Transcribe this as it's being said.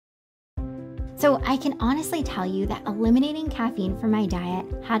So I can honestly tell you that eliminating caffeine from my diet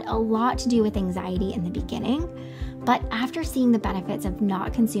had a lot to do with anxiety in the beginning, but after seeing the benefits of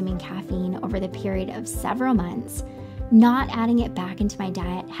not consuming caffeine over the period of several months, not adding it back into my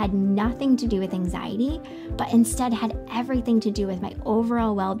diet had nothing to do with anxiety, but instead had everything to do with my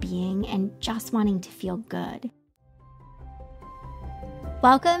overall well-being and just wanting to feel good.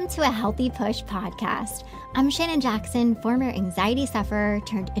 Welcome to a Healthy Push podcast. I'm Shannon Jackson, former anxiety sufferer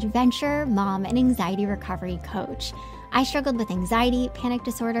turned adventure, mom, and anxiety recovery coach. I struggled with anxiety, panic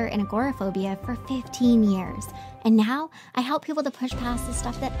disorder, and agoraphobia for 15 years. And now I help people to push past the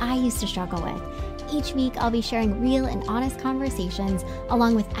stuff that I used to struggle with. Each week, I'll be sharing real and honest conversations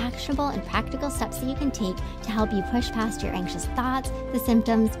along with actionable and practical steps that you can take to help you push past your anxious thoughts, the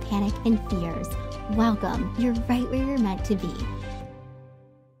symptoms, panic, and fears. Welcome. You're right where you're meant to be.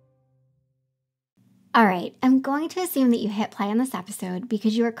 All right, I'm going to assume that you hit play on this episode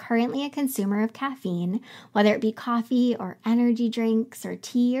because you are currently a consumer of caffeine, whether it be coffee or energy drinks or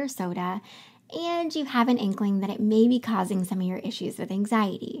tea or soda, and you have an inkling that it may be causing some of your issues with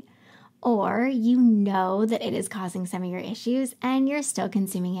anxiety. Or you know that it is causing some of your issues and you're still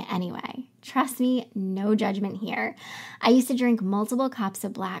consuming it anyway. Trust me, no judgment here. I used to drink multiple cups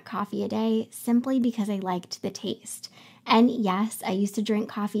of black coffee a day simply because I liked the taste. And yes, I used to drink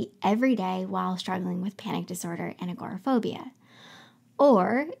coffee every day while struggling with panic disorder and agoraphobia.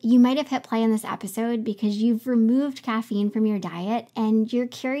 Or you might have hit play on this episode because you've removed caffeine from your diet and you're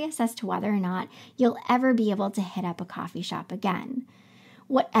curious as to whether or not you'll ever be able to hit up a coffee shop again.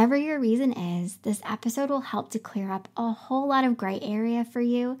 Whatever your reason is, this episode will help to clear up a whole lot of gray area for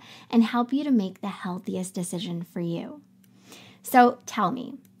you and help you to make the healthiest decision for you. So tell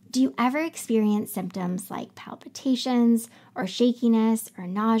me, do you ever experience symptoms like palpitations or shakiness or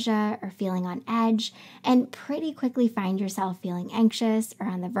nausea or feeling on edge and pretty quickly find yourself feeling anxious or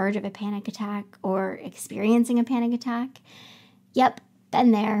on the verge of a panic attack or experiencing a panic attack? Yep,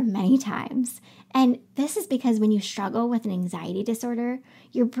 been there many times. And this is because when you struggle with an anxiety disorder,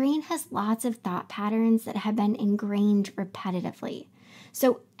 your brain has lots of thought patterns that have been ingrained repetitively.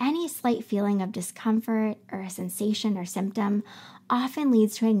 So any slight feeling of discomfort or a sensation or symptom often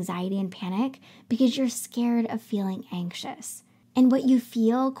leads to anxiety and panic because you're scared of feeling anxious. And what you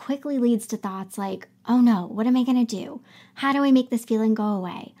feel quickly leads to thoughts like, oh no, what am I going to do? How do I make this feeling go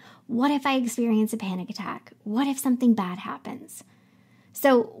away? What if I experience a panic attack? What if something bad happens?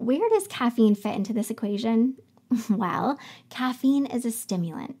 So where does caffeine fit into this equation? Well, caffeine is a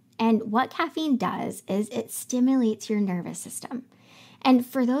stimulant. And what caffeine does is it stimulates your nervous system. And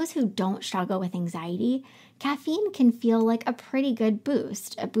for those who don't struggle with anxiety, caffeine can feel like a pretty good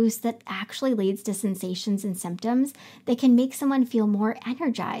boost, a boost that actually leads to sensations and symptoms that can make someone feel more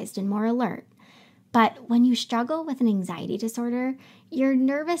energized and more alert. But when you struggle with an anxiety disorder, your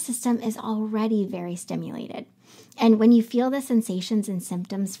nervous system is already very stimulated. And when you feel the sensations and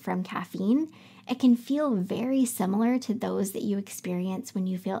symptoms from caffeine, it can feel very similar to those that you experience when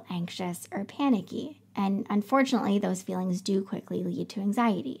you feel anxious or panicky. And unfortunately, those feelings do quickly lead to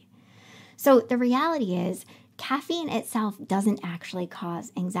anxiety. So the reality is, caffeine itself doesn't actually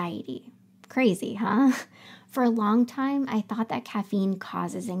cause anxiety. Crazy, huh? For a long time, I thought that caffeine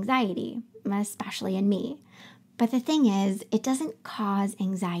causes anxiety, especially in me. But the thing is, it doesn't cause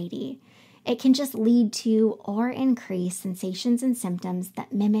anxiety. It can just lead to or increase sensations and symptoms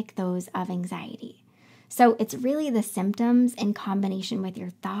that mimic those of anxiety. So it's really the symptoms in combination with your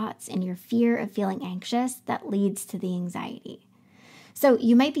thoughts and your fear of feeling anxious that leads to the anxiety. So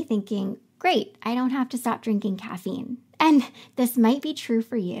you might be thinking, great, I don't have to stop drinking caffeine. And this might be true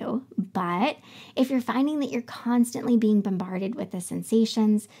for you, but if you're finding that you're constantly being bombarded with the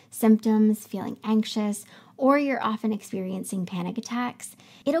sensations, symptoms, feeling anxious, or you're often experiencing panic attacks,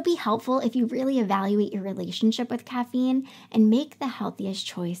 it'll be helpful if you really evaluate your relationship with caffeine and make the healthiest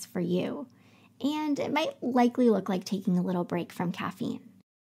choice for you. And it might likely look like taking a little break from caffeine.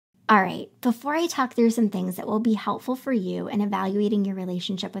 All right, before I talk through some things that will be helpful for you in evaluating your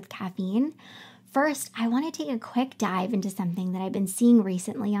relationship with caffeine, first, I want to take a quick dive into something that I've been seeing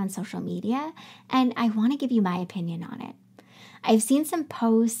recently on social media, and I want to give you my opinion on it. I've seen some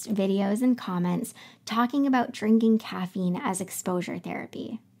posts, videos, and comments talking about drinking caffeine as exposure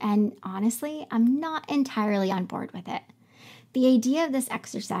therapy, and honestly, I'm not entirely on board with it. The idea of this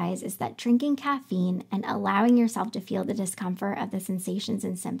exercise is that drinking caffeine and allowing yourself to feel the discomfort of the sensations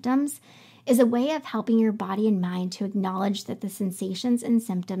and symptoms is a way of helping your body and mind to acknowledge that the sensations and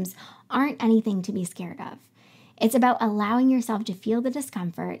symptoms aren't anything to be scared of. It's about allowing yourself to feel the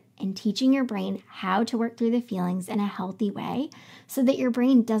discomfort and teaching your brain how to work through the feelings in a healthy way so that your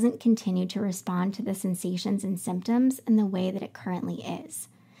brain doesn't continue to respond to the sensations and symptoms in the way that it currently is.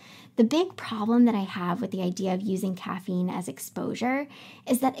 The The big problem that I have with the idea of using caffeine as exposure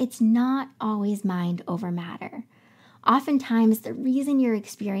is that it's not always mind over matter. Oftentimes, the reason you're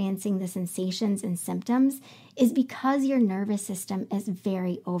experiencing the sensations and symptoms is because your nervous system is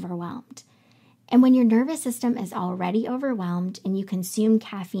very overwhelmed. And when your nervous system is already overwhelmed and you consume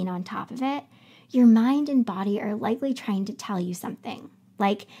caffeine on top of it, your mind and body are likely trying to tell you something.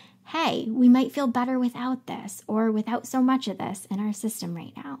 Like, hey, we might feel better without this or without so much of this in our system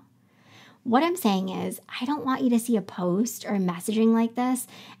right now. What I'm saying is, I don't want you to see a post or messaging like this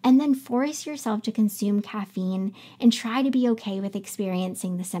and then force yourself to consume caffeine and try to be okay with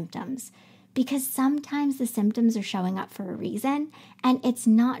experiencing the symptoms. Because sometimes the symptoms are showing up for a reason, and it's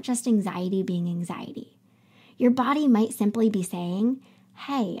not just anxiety being anxiety. Your body might simply be saying,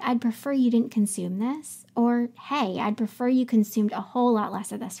 hey, I'd prefer you didn't consume this, or hey, I'd prefer you consumed a whole lot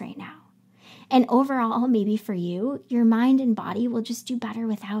less of this right now. And overall, maybe for you, your mind and body will just do better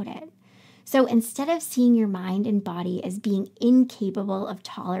without it. So instead of seeing your mind and body as being incapable of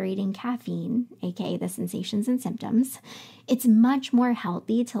tolerating caffeine, aka the sensations and symptoms, it's much more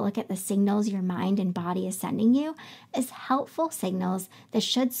healthy to look at the signals your mind and body is sending you as helpful signals that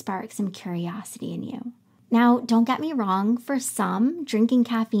should spark some curiosity in you. Now, don't get me wrong, for some, drinking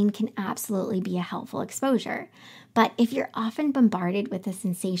caffeine can absolutely be a helpful exposure. But if you're often bombarded with the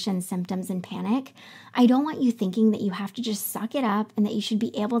sensations, symptoms, and panic, I don't want you thinking that you have to just suck it up and that you should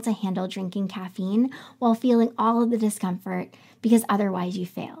be able to handle drinking caffeine while feeling all of the discomfort because otherwise you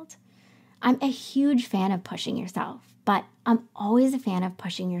failed. I'm a huge fan of pushing yourself, but I'm always a fan of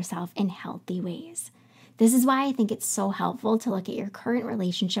pushing yourself in healthy ways. This is why I think it's so helpful to look at your current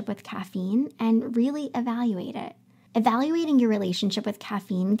relationship with caffeine and really evaluate it. Evaluating your relationship with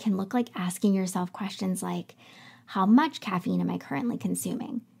caffeine can look like asking yourself questions like, how much caffeine am I currently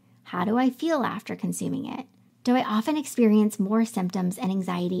consuming? How do I feel after consuming it? Do I often experience more symptoms and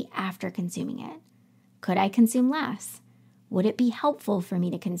anxiety after consuming it? Could I consume less? Would it be helpful for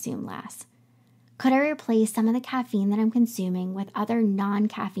me to consume less? Could I replace some of the caffeine that I'm consuming with other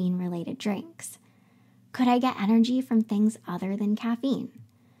non-caffeine related drinks? Could I get energy from things other than caffeine?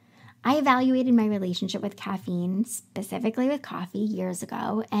 I evaluated my relationship with caffeine, specifically with coffee, years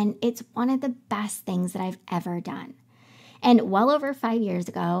ago, and it's one of the best things that I've ever done. And well over 5 years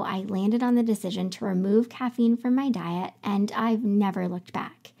ago, I landed on the decision to remove caffeine from my diet, and I've never looked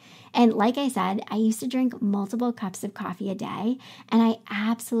back. And like I said, I used to drink multiple cups of coffee a day, and I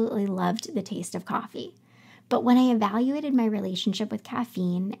absolutely loved the taste of coffee. But when I evaluated my relationship with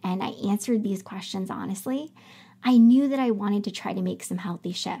caffeine and I answered these questions honestly, I knew that I wanted to try to make some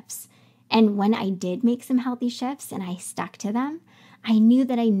healthy shifts. And when I did make some healthy shifts and I stuck to them, I knew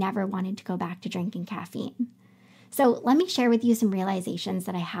that I never wanted to go back to drinking caffeine. So let me share with you some realizations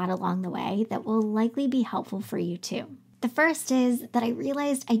that I had along the way that will likely be helpful for you too. The first is that I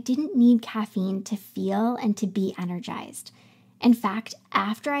realized I didn't need caffeine to feel and to be energized. In fact,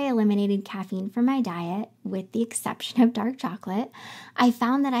 after I eliminated caffeine from my diet, with the exception of dark chocolate, I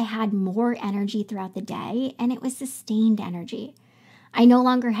found that I had more energy throughout the day, and it was sustained energy. I no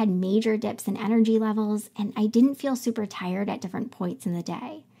longer had major dips in energy levels, and I didn't feel super tired at different points in the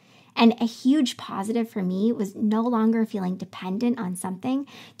day. And a huge positive for me was no longer feeling dependent on something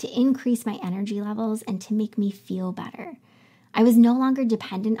to increase my energy levels and to make me feel better. I was no longer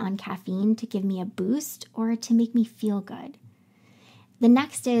dependent on caffeine to give me a boost or to make me feel good. The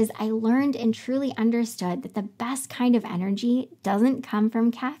next is I learned and truly understood that the best kind of energy doesn't come from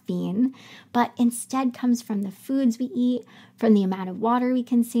caffeine, but instead comes from the foods we eat, from the amount of water we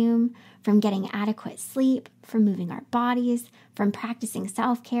consume, from getting adequate sleep, from moving our bodies, from practicing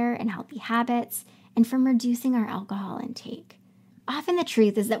self-care and healthy habits, and from reducing our alcohol intake. Often the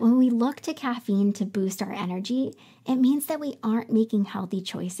truth is that when we look to caffeine to boost our energy, it means that we aren't making healthy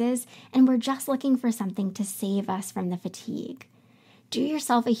choices and we're just looking for something to save us from the fatigue. Do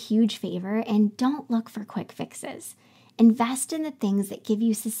yourself a huge favor and don't look for quick fixes. Invest in the things that give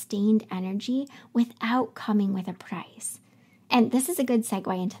you sustained energy without coming with a price. And this is a good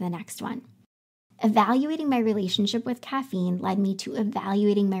segue into the next one. Evaluating my relationship with caffeine led me to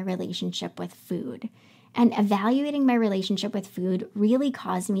evaluating my relationship with food. And evaluating my relationship with food really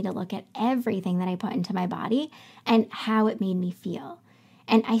caused me to look at everything that I put into my body and how it made me feel.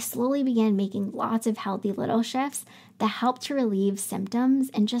 And I slowly began making lots of healthy little shifts that helped to relieve symptoms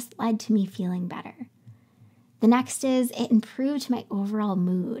and just led to me feeling better. The next is it improved my overall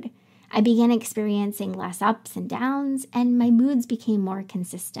mood. I began experiencing less ups and downs, and my moods became more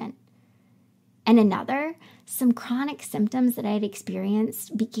consistent. And another, some chronic symptoms that I had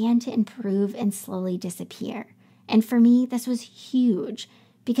experienced began to improve and slowly disappear. And for me, this was huge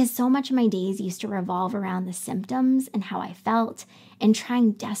because so much of my days used to revolve around the symptoms and how I felt and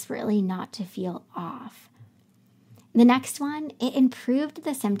trying desperately not to feel off. The next one, it improved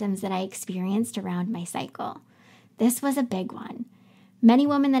the symptoms that I experienced around my cycle. This was a big one. Many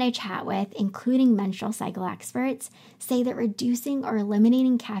women that I chat with, including menstrual cycle experts, say that reducing or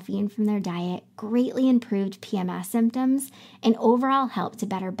eliminating caffeine from their diet greatly improved PMS symptoms and overall helped to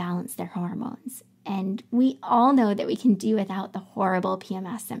better balance their hormones. And we all know that we can do without the horrible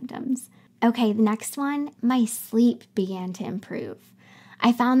PMS symptoms. Okay, the next one, my sleep began to improve.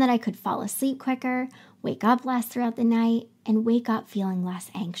 I found that I could fall asleep quicker, wake up less throughout the night, and wake up feeling less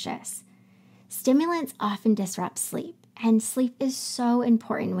anxious. Stimulants often disrupt sleep, and sleep is so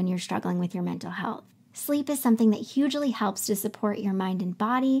important when you're struggling with your mental health. Sleep is something that hugely helps to support your mind and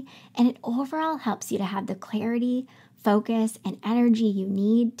body, and it overall helps you to have the clarity, focus, and energy you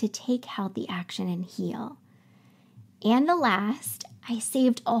need to take healthy action and heal. And the last, I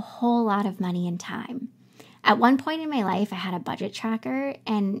saved a whole lot of money and time. At one point in my life, I had a budget tracker,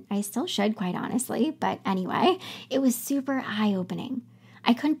 and I still should, quite honestly, but anyway, it was super eye-opening.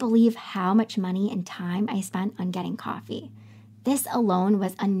 I couldn't believe how much money and time I spent on getting coffee. This alone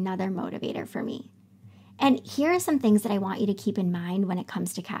was another motivator for me. And here are some things that I want you to keep in mind when it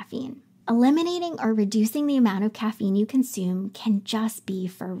comes to caffeine. Eliminating or reducing the amount of caffeine you consume can just be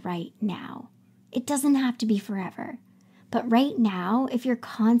for right now. It doesn't have to be forever. But right now, if you're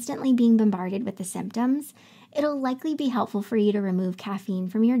constantly being bombarded with the symptoms, it'll likely be helpful for you to remove caffeine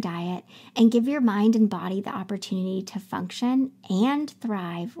from your diet and give your mind and body the opportunity to function and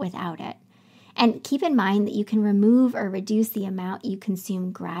thrive without it. And keep in mind that you can remove or reduce the amount you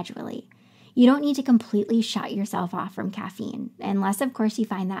consume gradually. You don't need to completely shut yourself off from caffeine, unless, of course, you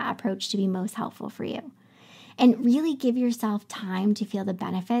find that approach to be most helpful for you. And really give yourself time to feel the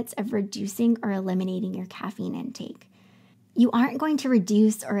benefits of reducing or eliminating your caffeine intake. You aren't going to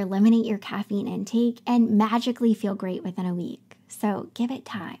reduce or eliminate your caffeine intake and magically feel great within a week, so give it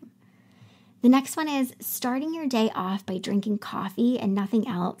time. The next one is starting your day off by drinking coffee and nothing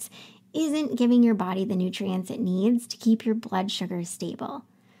else isn't giving your body the nutrients it needs to keep your blood sugars stable.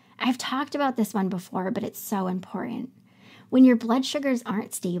 I've talked about this one before, but it's so important. When your blood sugars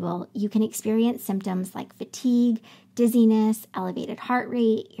aren't stable, you can experience symptoms like fatigue, dizziness, elevated heart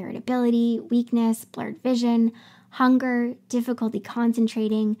rate, irritability, weakness, blurred vision, hunger, difficulty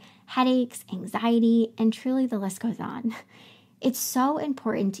concentrating, headaches, anxiety, and truly the list goes on. It's so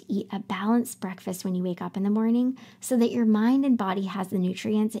important to eat a balanced breakfast when you wake up in the morning so that your mind and body has the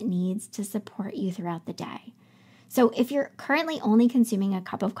nutrients it needs to support you throughout the day. So if you're currently only consuming a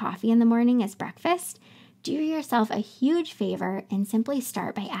cup of coffee in the morning as breakfast, do yourself a huge favor and simply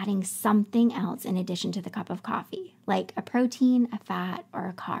start by adding something else in addition to the cup of coffee, like a protein, a fat, or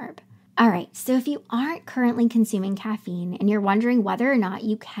a carb. All right, so if you aren't currently consuming caffeine and you're wondering whether or not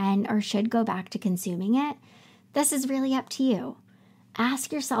you can or should go back to consuming it, this is really up to you.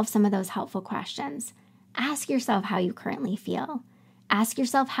 Ask yourself some of those helpful questions. Ask yourself how you currently feel. Ask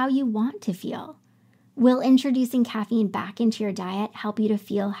yourself how you want to feel. Will introducing caffeine back into your diet help you to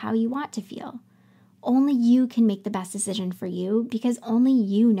feel how you want to feel? Only you can make the best decision for you because only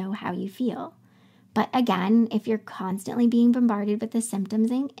you know how you feel. But again, if you're constantly being bombarded with the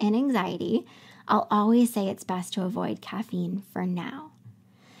symptoms and anxiety, I'll always say it's best to avoid caffeine for now.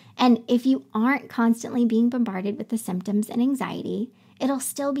 And if you aren't constantly being bombarded with the symptoms and anxiety, it'll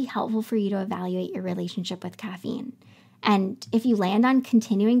still be helpful for you to evaluate your relationship with caffeine. And if you land on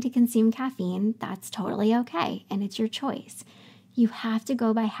continuing to consume caffeine, that's totally okay, and it's your choice. You have to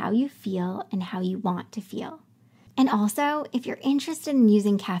go by how you feel and how you want to feel. And also, if you're interested in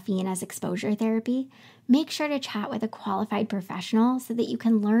using caffeine as exposure therapy, make sure to chat with a qualified professional so that you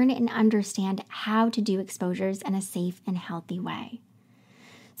can learn and understand how to do exposures in a safe and healthy way.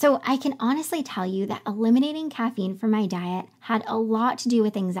 So I can honestly tell you that eliminating caffeine from my diet had a lot to do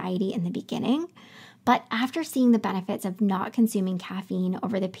with anxiety in the beginning, but after seeing the benefits of not consuming caffeine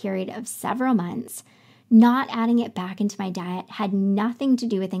over the period of several months, not adding it back into my diet had nothing to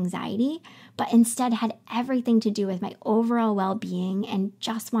do with anxiety, but instead had everything to do with my overall well-being and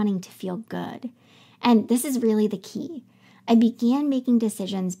just wanting to feel good. And this is really the key. I began making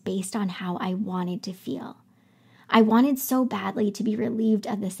decisions based on how I wanted to feel. I wanted so badly to be relieved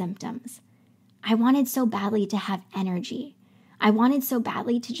of the symptoms. I wanted so badly to have energy. I wanted so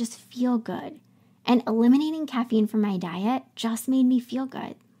badly to just feel good. And eliminating caffeine from my diet just made me feel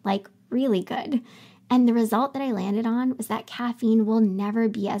good, like really good. And the result that I landed on was that caffeine will never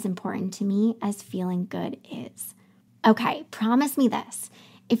be as important to me as feeling good is. Okay, promise me this.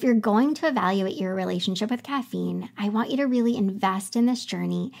 If you're going to evaluate your relationship with caffeine, I want you to really invest in this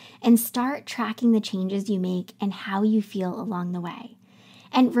journey and start tracking the changes you make and how you feel along the way.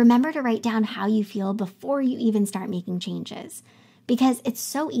 And remember to write down how you feel before you even start making changes. Because it's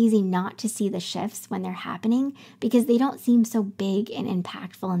so easy not to see the shifts when they're happening because they don't seem so big and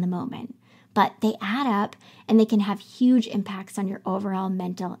impactful in the moment. But they add up and they can have huge impacts on your overall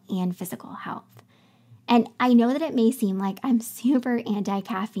mental and physical health. And I know that it may seem like I'm super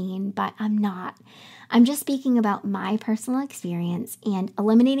anti-caffeine, but I'm not. I'm just speaking about my personal experience, and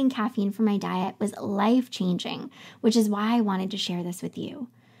eliminating caffeine from my diet was life-changing, which is why I wanted to share this with you.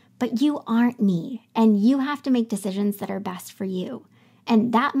 But you aren't me, and you have to make decisions that are best for you.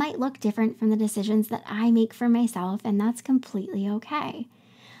 And that might look different from the decisions that I make for myself, and that's completely okay.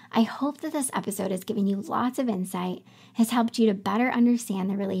 I hope that this episode has given you lots of insight, has helped you to better understand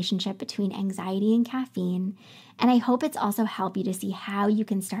the relationship between anxiety and caffeine, and I hope it's also helped you to see how you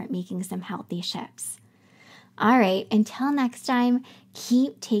can start making some healthy shifts. All right, until next time,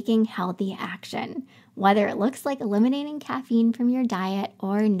 keep taking healthy action, whether it looks like eliminating caffeine from your diet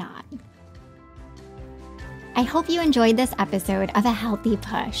or not. I hope you enjoyed this episode of A Healthy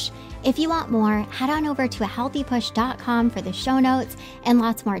Push. If you want more, head on over to ahealthypush.com for the show notes and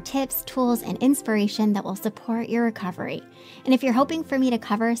lots more tips, tools, and inspiration that will support your recovery. And if you're hoping for me to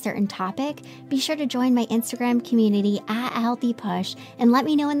cover a certain topic, be sure to join my Instagram community at A Healthy Push and let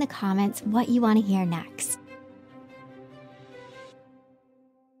me know in the comments what you want to hear next.